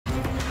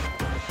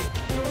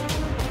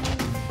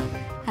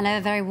Hello,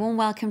 a very warm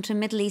welcome to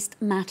Middle East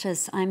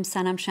Matters. I'm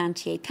Sanam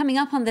Shantier. Coming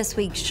up on this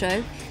week's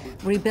show,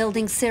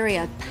 rebuilding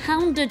Syria,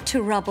 pounded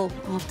to rubble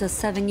after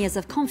 7 years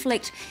of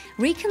conflict.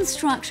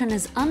 Reconstruction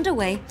is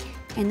underway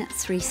in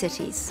 3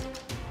 cities.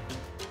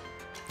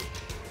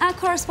 Our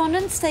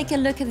correspondents take a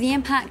look at the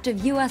impact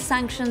of US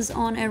sanctions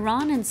on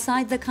Iran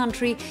inside the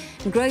country.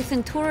 Growth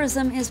in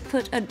tourism is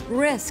put at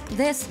risk.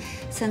 This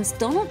since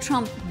Donald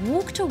Trump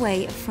walked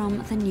away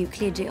from the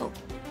nuclear deal.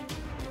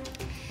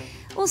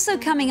 Also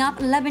coming up,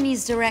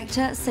 Lebanese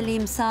director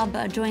Salim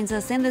Saab joins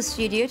us in the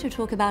studio to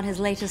talk about his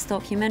latest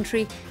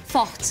documentary,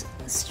 Fort,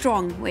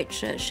 Strong,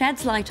 which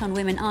sheds light on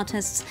women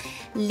artists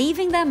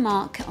leaving their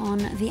mark on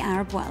the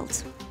Arab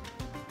world.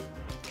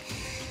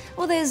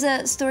 Well,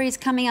 there's stories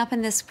coming up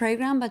in this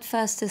program, but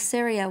first to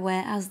Syria,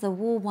 where as the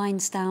war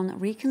winds down,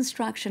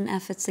 reconstruction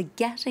efforts are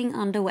getting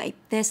underway.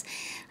 This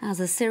as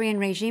the Syrian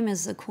regime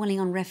is calling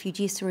on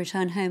refugees to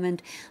return home,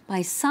 and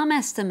by some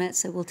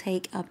estimates, it will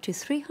take up to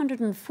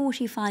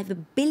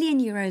 345 billion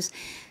euros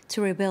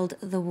to rebuild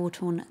the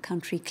war-torn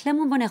country.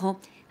 Clément Bonneron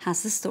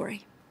has the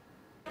story.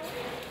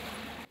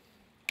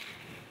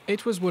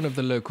 It was one of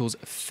the locals'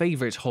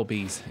 favourite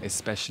hobbies,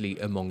 especially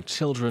among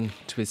children,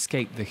 to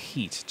escape the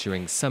heat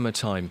during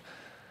summertime.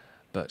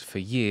 But for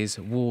years,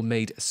 war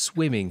made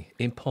swimming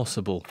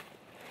impossible.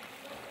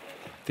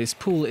 This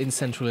pool in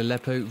central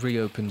Aleppo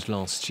reopened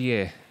last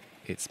year.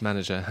 Its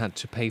manager had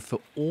to pay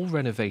for all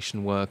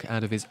renovation work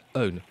out of his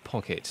own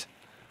pocket.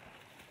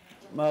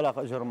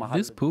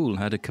 This pool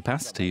had a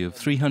capacity of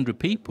 300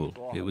 people.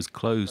 It was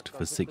closed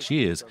for 6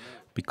 years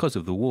because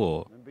of the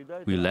war.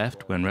 We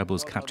left when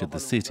rebels captured the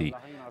city,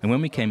 and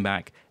when we came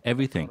back,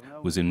 everything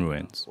was in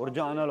ruins.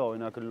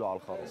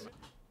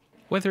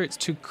 Whether it's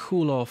to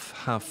cool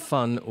off, have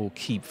fun, or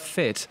keep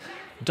fit,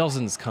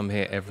 dozens come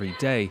here every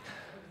day,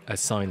 a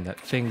sign that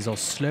things are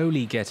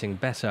slowly getting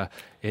better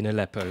in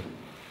Aleppo.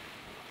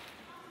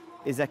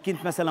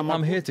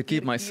 I'm here to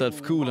keep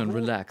myself cool and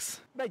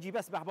relax.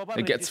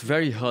 It gets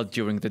very hot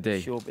during the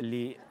day.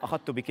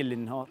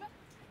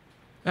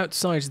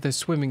 Outside the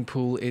swimming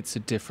pool, it's a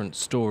different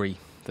story.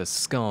 The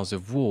scars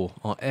of war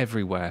are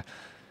everywhere.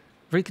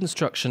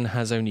 Reconstruction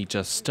has only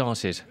just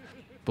started.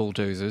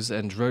 Bulldozers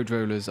and road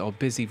rollers are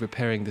busy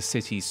repairing the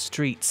city's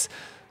streets,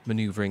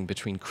 manoeuvring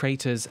between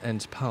craters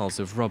and piles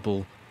of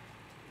rubble.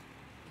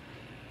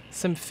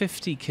 Some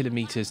 50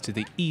 kilometres to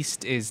the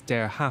east is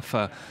Der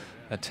Hafa,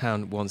 a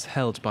town once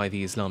held by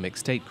the Islamic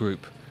State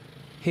group.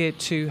 Here,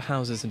 too,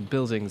 houses and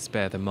buildings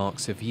bear the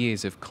marks of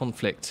years of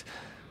conflict.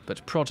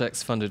 But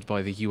projects funded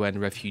by the UN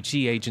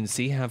Refugee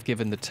Agency have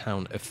given the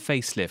town a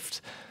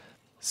facelift.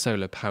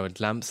 Solar-powered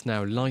lamps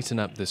now lighten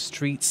up the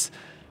streets,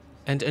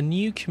 and a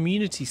new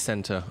community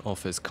centre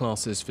offers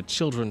classes for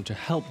children to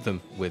help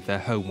them with their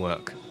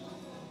homework.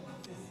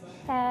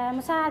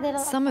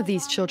 Some of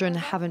these children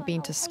haven't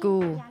been to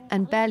school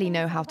and barely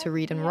know how to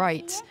read and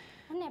write.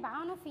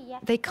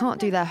 They can't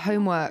do their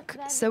homework,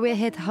 so we're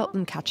here to help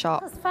them catch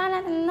up.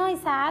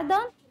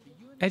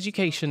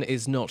 Education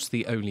is not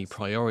the only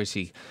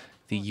priority.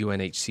 The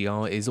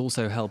UNHCR is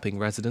also helping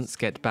residents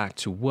get back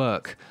to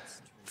work.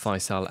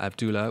 Faisal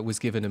Abdullah was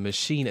given a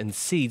machine and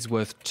seeds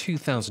worth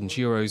 2,000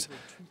 euros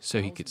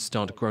so he could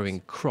start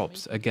growing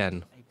crops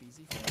again.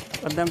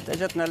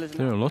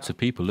 There are lots of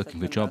people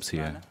looking for jobs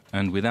here,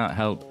 and without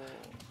help,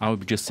 I would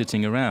be just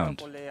sitting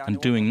around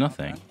and doing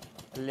nothing.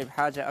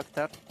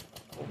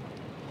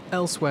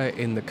 Elsewhere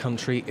in the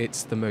country,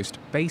 it's the most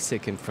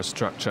basic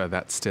infrastructure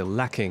that's still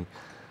lacking.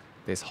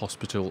 This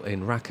hospital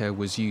in Raqqa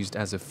was used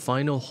as a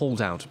final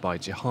holdout by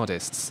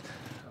jihadists.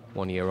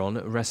 1 year on,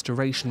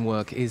 restoration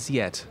work is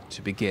yet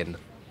to begin.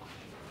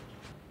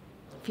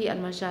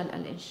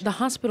 The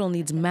hospital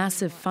needs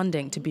massive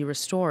funding to be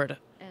restored.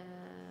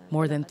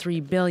 More than 3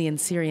 billion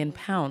Syrian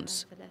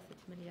pounds.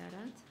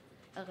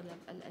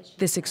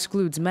 This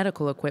excludes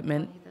medical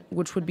equipment,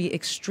 which would be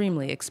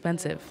extremely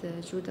expensive.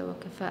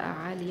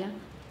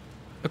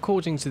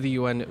 According to the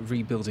UN,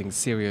 rebuilding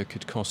Syria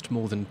could cost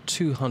more than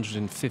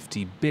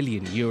 250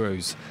 billion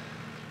euros.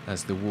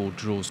 As the war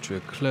draws to a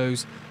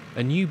close,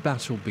 a new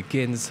battle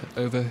begins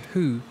over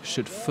who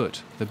should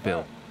foot the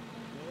bill.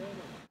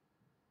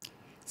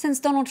 Since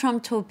Donald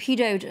Trump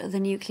torpedoed the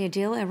nuclear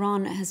deal,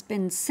 Iran has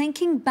been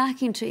sinking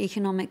back into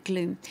economic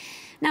gloom.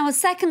 Now, a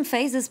second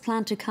phase is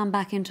planned to come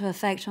back into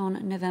effect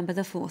on November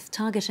the 4th,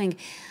 targeting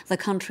the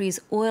country's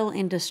oil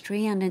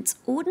industry and its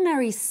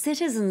ordinary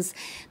citizens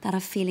that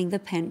are feeling the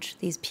pinch.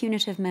 These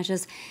punitive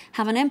measures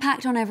have an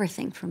impact on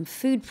everything from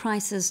food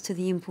prices to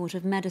the import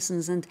of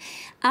medicines. And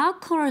our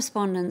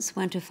correspondents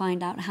went to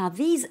find out how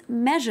these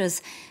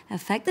measures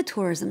affect the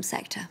tourism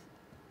sector.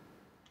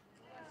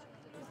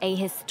 A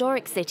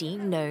historic city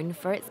known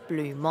for its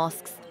blue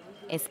mosques,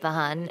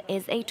 Isfahan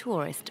is a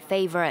tourist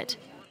favourite.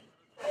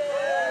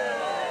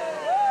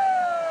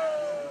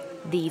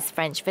 These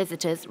French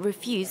visitors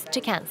refused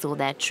to cancel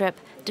their trip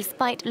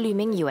despite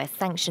looming US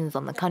sanctions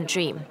on the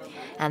country.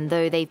 And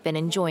though they've been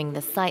enjoying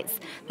the sights,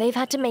 they've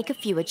had to make a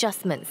few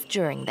adjustments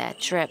during their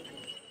trip.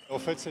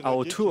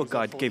 Our tour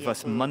guide gave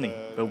us money,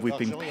 but we've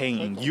been paying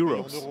in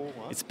euros.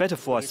 It's better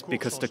for us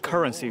because the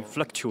currency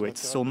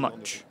fluctuates so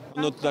much.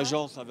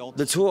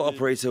 The tour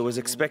operator was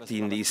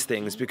expecting these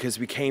things because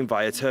we came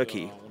via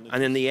Turkey.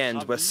 And in the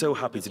end, we're so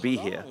happy to be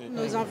here.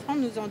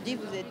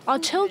 Our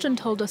children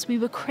told us we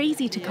were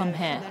crazy to come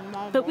here,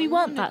 but we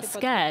weren't that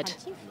scared.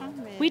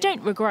 We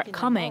don't regret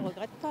coming.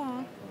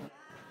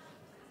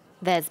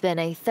 There's been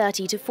a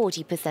 30 to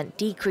 40%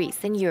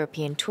 decrease in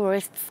European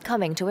tourists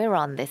coming to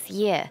Iran this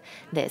year,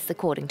 this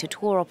according to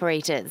tour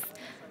operators.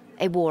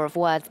 A war of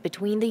words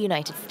between the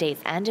United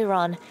States and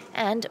Iran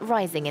and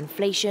rising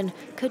inflation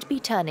could be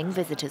turning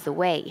visitors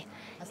away.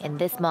 In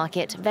this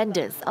market,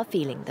 vendors are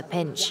feeling the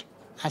pinch.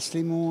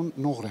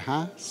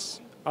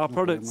 Our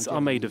products are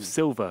made of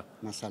silver.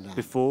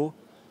 Before,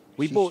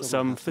 we bought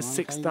some for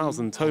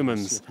 6,000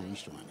 tomans.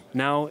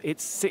 Now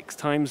it's 6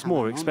 times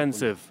more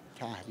expensive.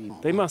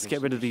 They must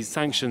get rid of these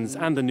sanctions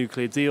and the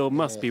nuclear deal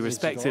must be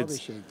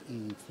respected.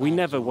 We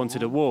never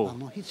wanted a war.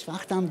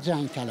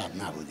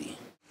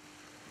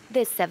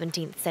 This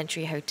 17th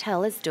century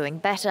hotel is doing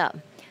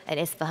better. An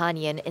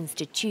Isfahanian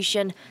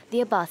institution,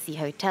 the Abbasi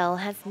Hotel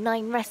has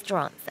 9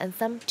 restaurants and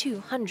some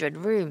 200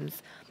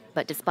 rooms.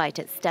 But despite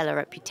its stellar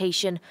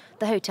reputation,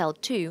 the hotel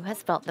too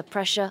has felt the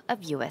pressure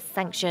of US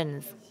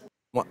sanctions.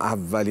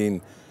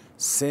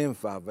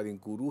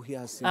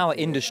 Our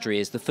industry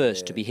is the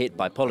first to be hit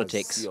by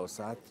politics.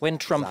 When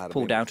Trump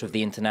pulled out of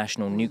the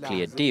international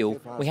nuclear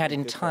deal, we had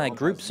entire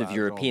groups of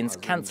Europeans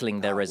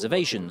cancelling their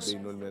reservations.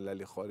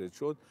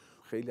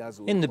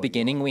 In the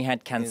beginning, we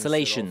had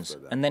cancellations,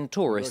 and then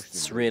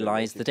tourists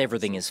realized that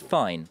everything is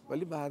fine,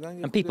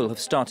 and people have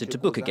started to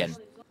book again.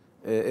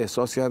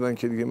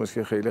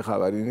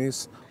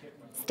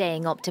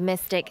 Staying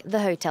optimistic, the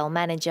hotel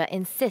manager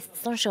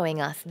insists on showing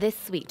us this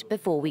suite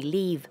before we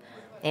leave.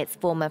 It's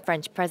former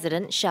French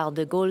President Charles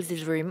de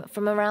Gaulle's room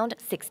from around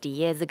 60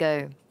 years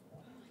ago.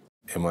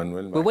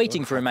 We're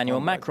waiting for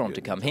Emmanuel Macron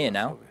to come here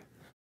now.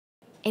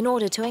 In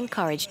order to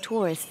encourage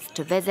tourists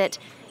to visit,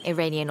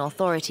 Iranian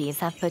authorities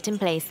have put in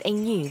place a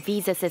new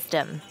visa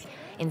system.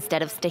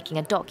 Instead of sticking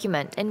a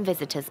document in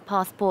visitors'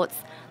 passports,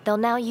 they'll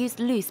now use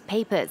loose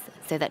papers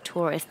so that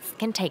tourists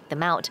can take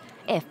them out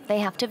if they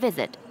have to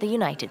visit the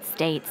United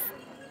States.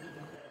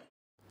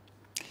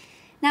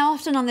 Now,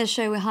 often on this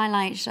show, we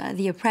highlight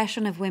the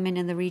oppression of women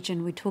in the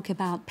region. We talk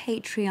about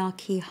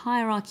patriarchy,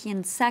 hierarchy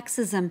and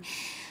sexism.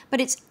 But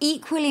it's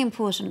equally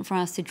important for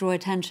us to draw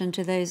attention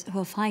to those who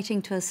are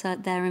fighting to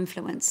assert their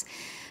influence.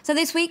 So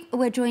this week,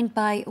 we're joined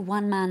by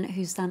one man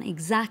who's done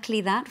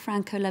exactly that.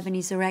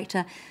 Franco-Lebanese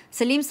director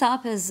Salim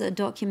Saab has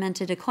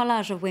documented a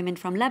collage of women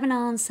from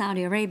Lebanon,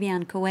 Saudi Arabia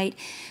and Kuwait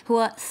who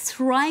are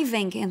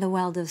thriving in the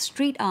world of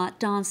street art,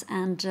 dance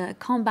and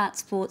combat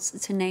sports,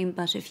 to name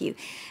but a few.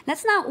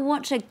 Let's now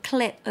watch a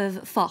clip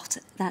of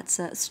Forte, that's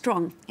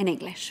strong in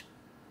English.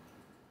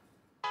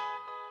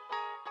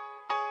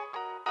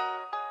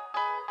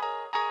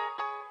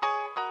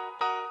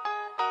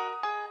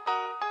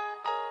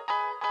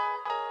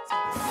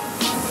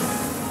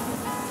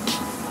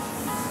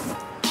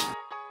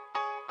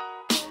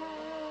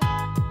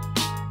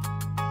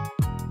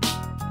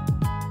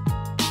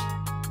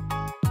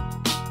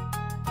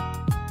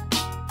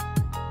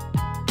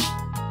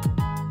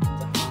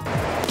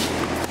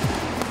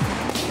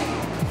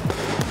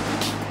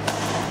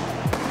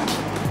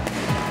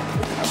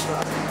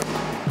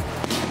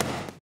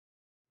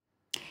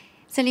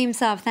 Salim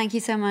Saab, thank you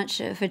so much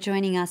for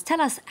joining us.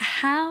 Tell us,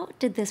 how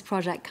did this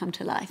project come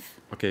to life?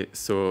 Okay,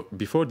 so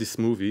before this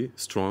movie,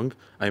 Strong,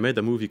 I made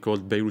a movie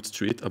called Beirut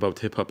Street about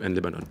hip-hop in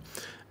Lebanon.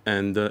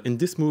 And in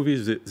this movie,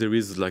 there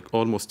is like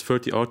almost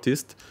 30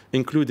 artists,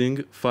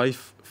 including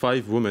five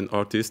women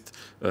artists,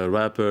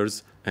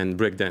 rappers, and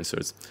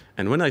breakdancers.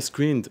 And when I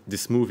screened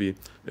this movie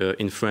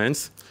in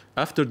France,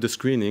 after the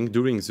screening,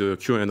 during the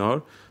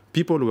Q&R,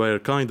 people were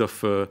kind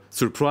of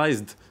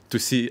surprised to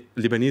see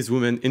Lebanese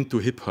women into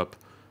hip-hop.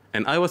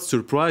 And I was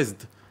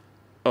surprised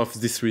of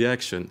this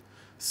reaction.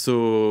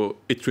 So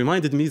it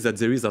reminded me that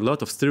there is a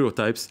lot of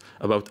stereotypes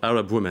about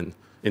Arab women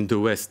in the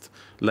West.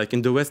 Like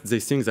in the West, they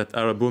think that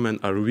Arab women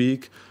are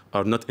weak,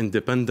 are not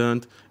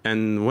independent.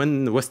 And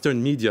when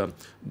Western media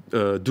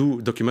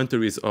do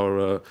documentaries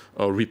or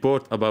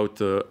report about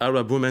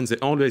Arab women, they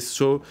always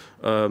show,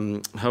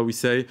 how we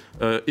say,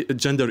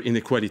 gender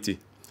inequality.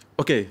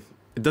 Okay.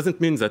 It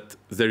doesn't mean that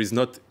there is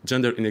not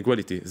gender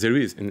inequality. There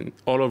is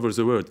all over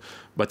the world.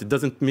 But it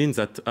doesn't mean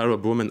that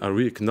Arab women are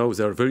weak. No,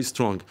 they are very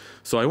strong.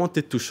 So I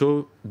wanted to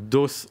show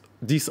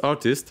these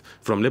artists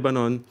from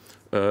Lebanon,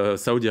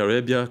 Saudi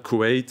Arabia,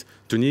 Kuwait,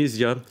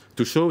 Tunisia,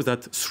 to show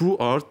that through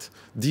art,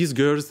 these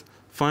girls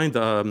find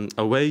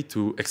a way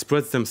to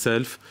express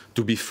themselves,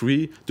 to be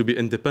free, to be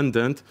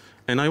independent.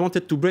 And I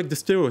wanted to break the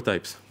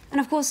stereotypes. And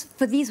of course,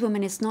 for these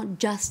women, it's not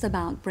just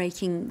about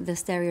breaking the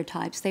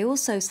stereotypes. They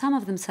also, some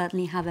of them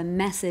certainly have a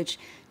message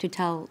to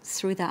tell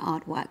through their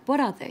artwork. What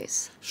are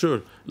those?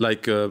 Sure.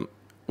 Like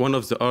one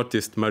of the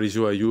artists,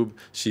 Marijo Ayoub,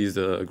 she's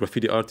a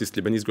graffiti artist,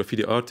 Lebanese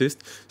graffiti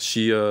artist.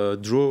 She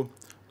drew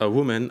a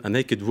woman, a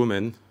naked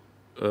woman,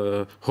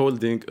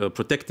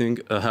 protecting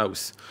a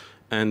house.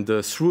 And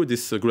through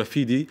this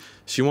graffiti,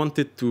 she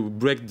wanted to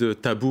break the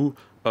taboo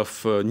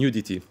of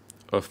nudity,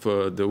 of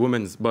the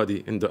woman's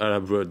body in the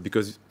Arab world,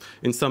 because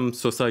in some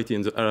society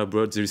in the Arab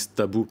world there is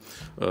taboo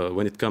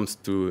when it comes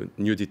to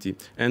nudity.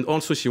 And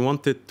also she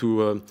wanted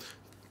to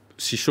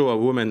she show a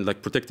woman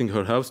like protecting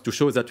her house to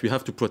show that we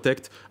have to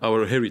protect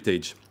our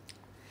heritage.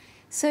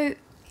 So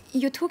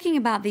you're talking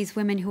about these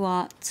women who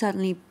are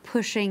certainly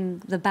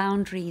pushing the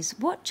boundaries.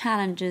 What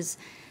challenges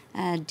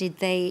did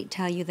they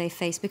tell you they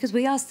face? Because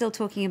we are still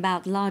talking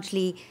about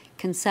largely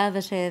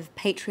conservative,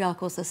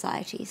 patriarchal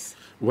societies.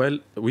 Well,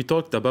 we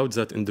talked about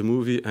that in the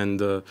movie,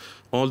 and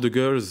all the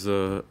girls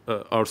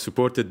are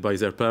supported by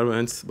their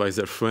parents, by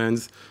their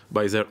friends,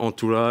 by their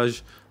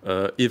entourage,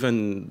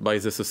 even by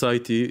the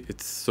society.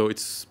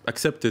 It's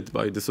accepted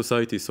by the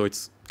society, so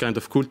it's kind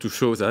of cool to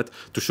show that,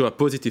 to show a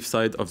positive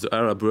side of the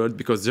Arab world,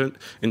 because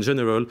in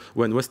general,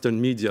 when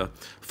Western media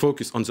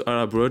focus on the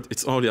Arab world,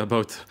 it's only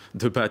about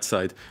the bad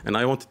side. And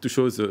I wanted to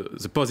show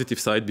the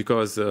positive side,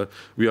 because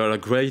we are a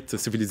great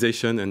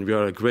civilization and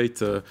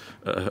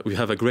we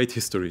have a great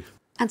history.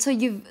 And so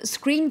you've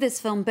screened this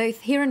film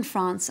both here in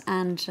France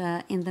and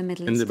in the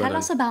Middle East. Tell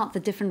us about the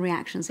different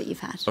reactions that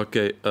you've had.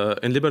 Okay,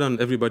 in Lebanon,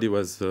 everybody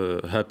was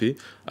happy.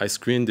 I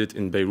screened it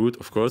in Beirut,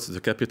 of course,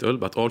 the capital,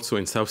 but also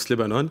in South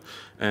Lebanon,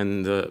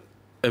 and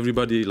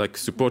everybody like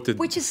supported.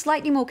 Which is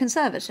slightly more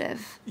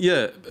conservative.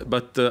 Yeah,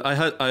 but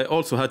I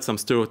also had some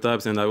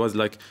stereotypes, and I was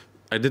like,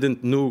 I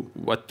didn't know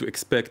what to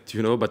expect,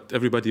 you know, but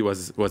everybody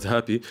was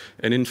happy.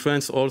 And in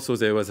France also,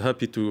 they were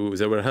happy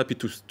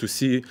to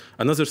see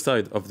another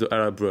side of the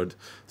Arab world.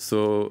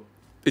 So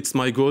it's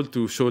my goal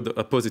to show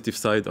a positive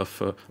side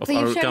of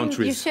our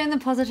countries. You've shown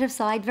the positive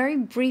side. Very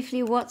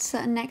briefly, what's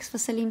next for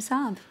Salim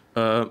Saab?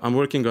 I'm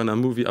working on a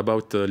movie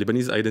about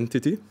Lebanese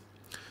identity,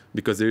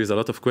 because there is a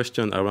lot of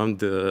question around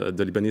the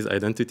Lebanese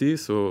identity.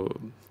 So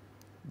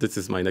this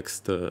is my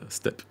next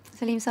step.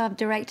 Salim Saab,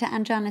 director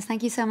and journalist,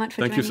 thank you so much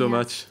for joining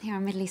us here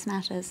on Middle East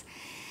Matters.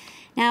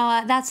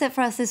 Now, that's it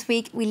for us this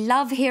week. We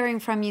love hearing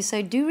from you,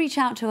 so do reach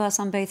out to us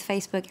on both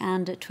Facebook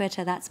and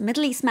Twitter. That's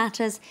Middle East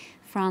Matters,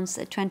 France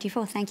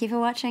 24. Thank you for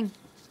watching.